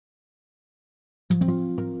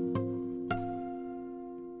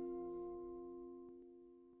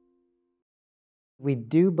We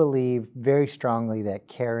do believe very strongly that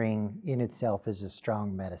caring in itself is a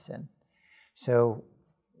strong medicine. So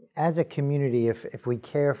as a community, if we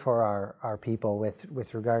care for our people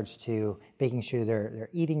with regards to making sure they're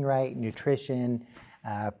eating right, nutrition,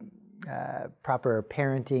 uh, proper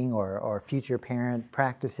parenting or future parent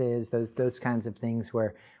practices, those kinds of things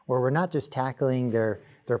where we're not just tackling their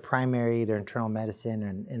internal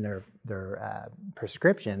medicine and their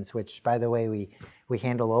prescriptions, which by the way we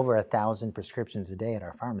handle over 1,000 prescriptions a day at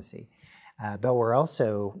our pharmacy, but we're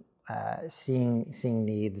also seeing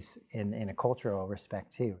needs in a cultural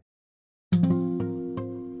respect too.